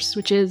divorce,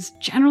 which is,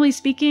 generally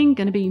speaking,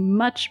 going to be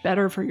much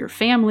better for your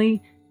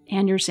family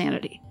and your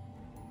sanity.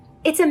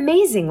 It's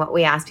amazing what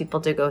we ask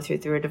people to go through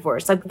a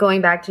divorce. Like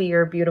going back to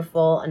your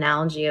beautiful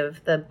analogy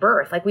of the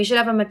birth, like we should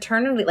have a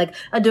maternity, like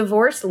a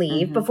divorce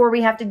leave before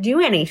we have to do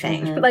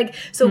anything. Like,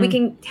 so we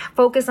can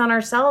focus on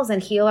ourselves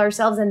and heal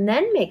ourselves and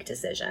then make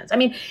decisions. I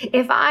mean,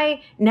 if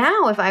I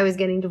was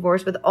getting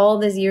divorced with all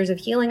these years of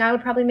healing, I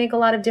would probably make a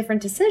lot of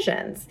different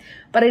decisions,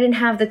 but I didn't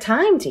have the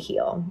time to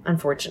heal,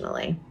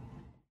 unfortunately.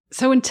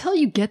 So until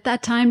you get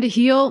that time to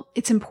heal,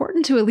 it's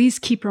important to at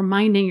least keep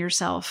reminding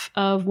yourself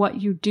of what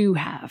you do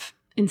have,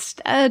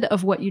 instead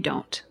of what you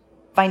don't.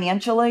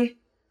 Financially,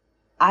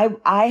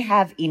 I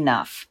have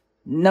enough.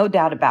 No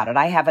doubt about it.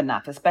 I have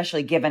enough,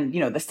 especially given,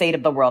 the state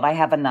of the world. I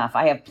have enough.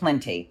 I have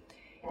plenty.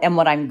 And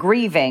what I'm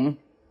grieving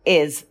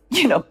is,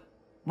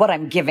 what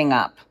I'm giving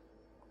up.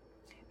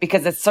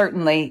 Because it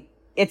certainly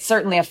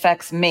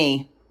affects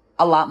me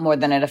a lot more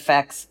than it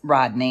affects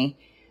Rodney.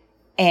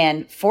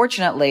 And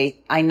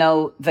fortunately, I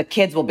know the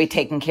kids will be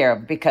taken care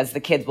of because the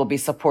kids will be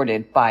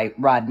supported by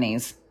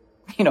Rodney's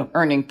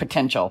earning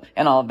potential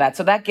and all of that.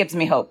 So that gives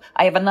me hope.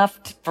 I have enough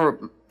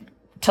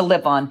to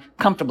live on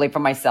comfortably for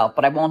myself,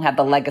 but I won't have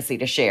the legacy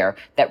to share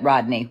that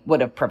Rodney would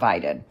have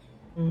provided.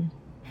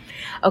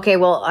 Okay,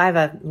 well, I have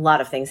a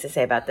lot of things to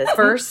say about this.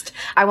 First,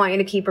 I want you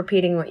to keep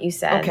repeating what you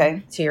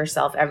said to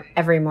yourself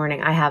every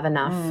morning. I have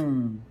enough.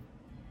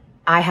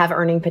 I have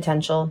earning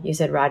potential. You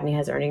said Rodney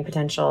has earning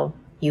potential.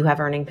 You have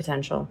earning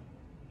potential.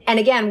 And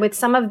again, with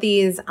some of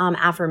these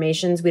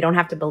affirmations, we don't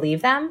have to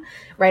believe them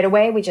right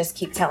away. We just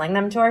keep telling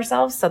them to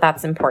ourselves. So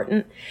that's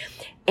important.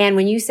 And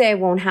when you say I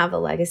won't have a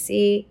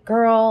legacy,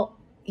 girl,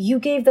 you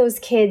gave those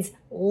kids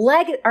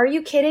are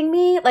you kidding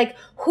me? Like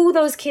who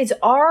those kids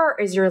are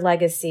is your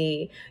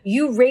legacy.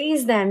 You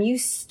raised them. You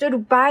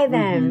stood by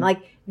them. Like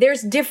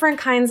there's different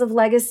kinds of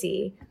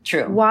legacy.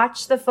 True.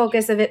 Watch the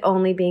focus of it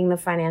only being the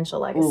financial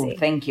legacy. Ooh,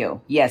 thank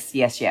you. Yes.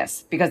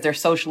 Because they're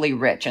socially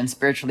rich and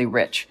spiritually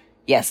rich.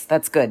 Yes,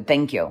 that's good.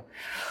 Thank you.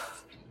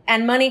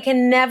 And money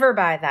can never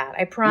buy that.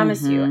 I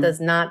promise you. It does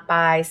not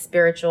buy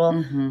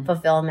spiritual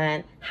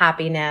fulfillment,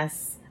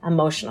 happiness,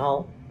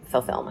 emotional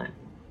fulfillment.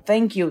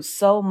 Thank you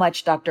so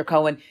much, Dr.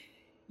 Cohen.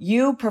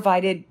 You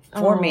provided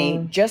for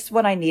me just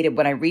what I needed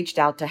when I reached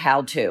out to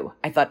How To.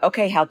 I thought,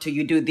 okay, How To,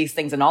 you do these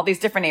things in all these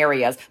different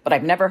areas, but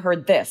I've never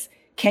heard this.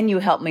 Can you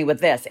help me with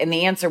this? And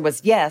the answer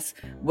was yes.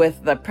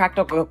 With the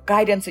practical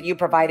guidance that you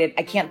provided,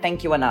 I can't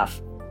thank you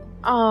enough.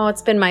 Oh,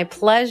 it's been my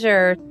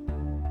pleasure.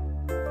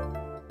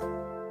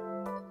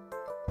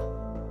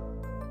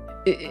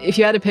 If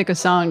you had to pick a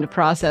song to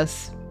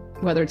process,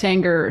 whether it's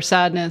anger or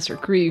sadness or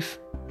grief,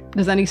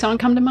 does any song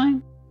come to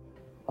mind?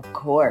 Of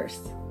course.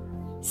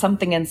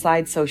 Something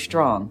Inside So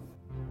Strong.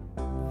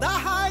 The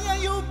higher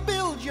you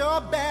build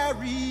your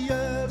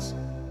barriers,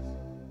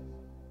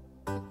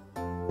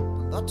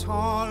 the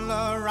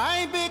taller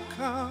I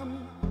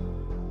become.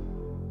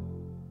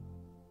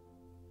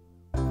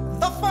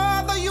 The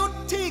farther you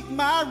take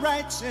my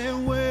rights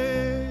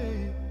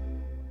away,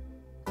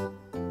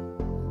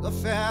 the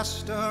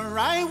faster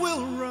I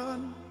will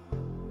run.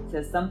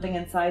 Says something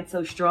inside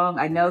so strong.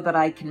 I know that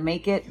I can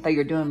make it, though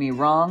you're doing me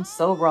wrong,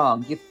 so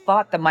wrong. You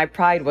thought that my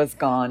pride was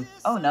gone.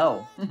 Oh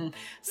no.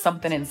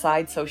 Something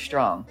inside so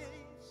strong.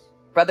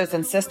 Brothers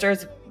and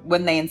sisters,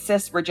 when they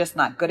insist we're just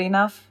not good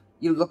enough,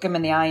 you look them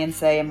in the eye and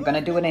say, I'm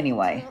gonna do it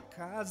anyway.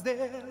 'Cause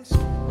there's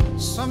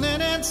something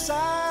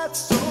inside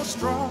so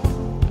strong.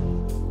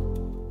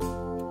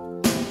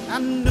 I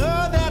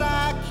know that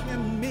I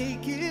can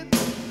make it,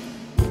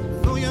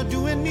 though you're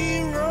doing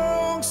me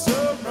wrong,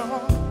 so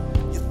wrong.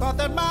 You thought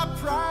that my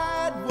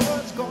pride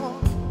was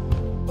gone.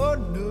 Oh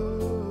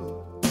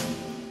no,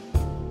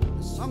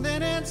 there's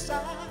something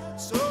inside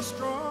so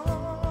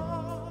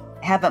strong.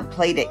 Haven't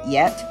played it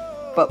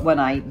yet, but when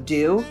I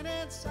do,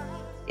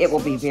 it will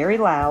be very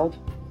loud.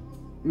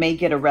 May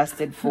get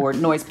arrested for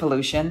noise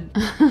pollution,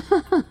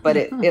 but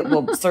it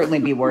will certainly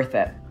be worth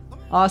it.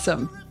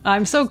 Awesome.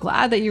 I'm so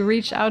glad that you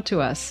reached out to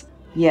us.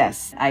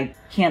 Yes, I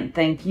can't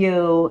thank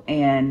you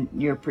and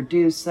your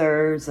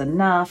producers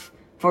enough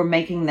for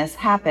making this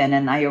happen.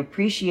 And I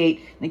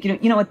appreciate, like,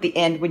 at the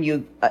end, when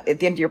you, at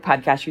the end of your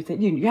podcast, you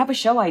said, you have a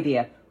show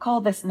idea,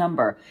 call this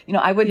number.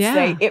 I would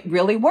say it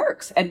really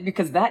works. And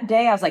because that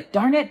day I was like,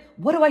 darn it,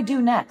 what do I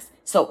do next?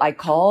 So I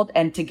called,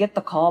 and to get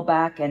the call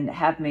back and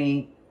have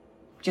me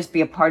just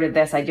be a part of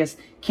this, I just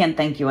can't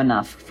thank you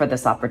enough for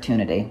this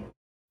opportunity.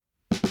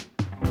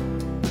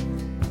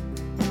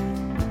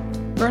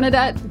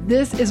 Bernadette,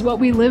 this is what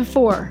we live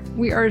for.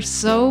 We are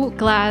so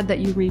glad that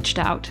you reached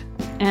out.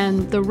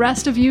 And the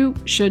rest of you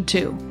should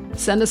too.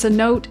 Send us a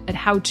note at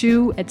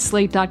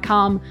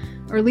howto@slate.com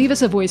or leave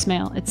us a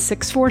voicemail at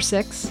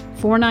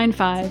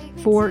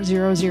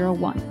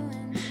 646-495-4001.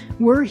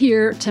 We're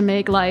here to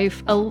make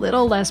life a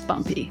little less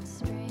bumpy,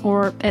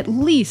 or at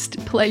least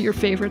play your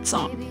favorite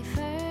song.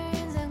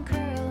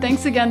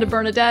 Thanks again to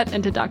Bernadette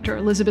and to Dr.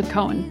 Elizabeth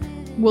Cohen.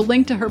 We'll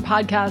link to her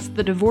podcast,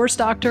 The Divorce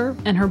Doctor,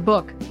 and her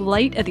book,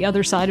 Light at the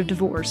Other Side of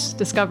Divorce,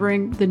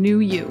 Discovering the New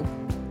You.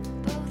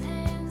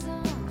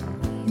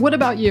 What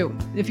about you?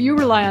 If you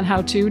rely on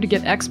How To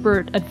get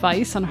expert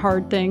advice on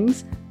hard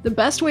things, the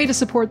best way to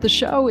support the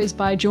show is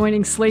by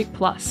joining Slate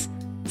Plus,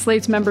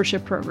 Slate's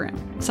membership program.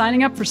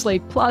 Signing up for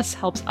Slate Plus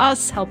helps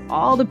us help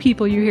all the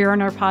people you hear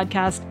on our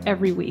podcast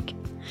every week.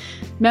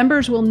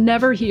 Members will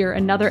never hear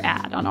another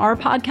ad on our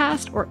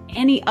podcast or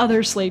any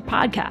other Slate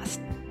podcast.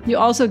 You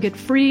also get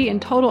free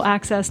and total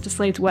access to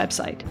Slate's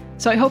website.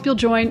 So I hope you'll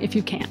join if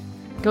you can.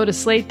 Go to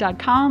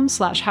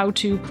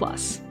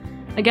slate.com/howtoplus.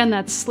 Again,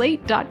 that's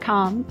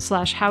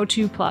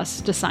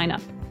slate.com/howtoplus to sign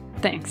up.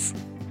 Thanks.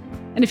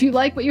 And if you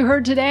like what you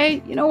heard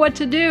today, you know what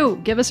to do.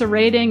 Give us a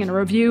rating and a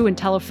review and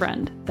tell a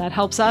friend. That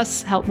helps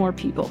us help more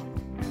people.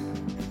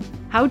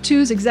 How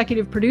To's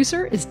executive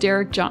producer is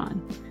Derek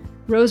John.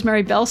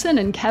 Rosemary Belson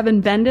and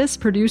Kevin Bendis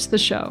produce the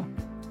show.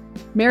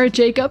 Merritt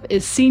Jacob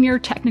is senior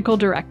technical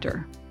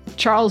director.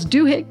 Charles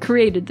Duhigg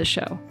created the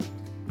show.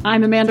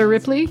 I'm Amanda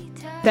Ripley.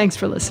 Thanks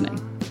for listening.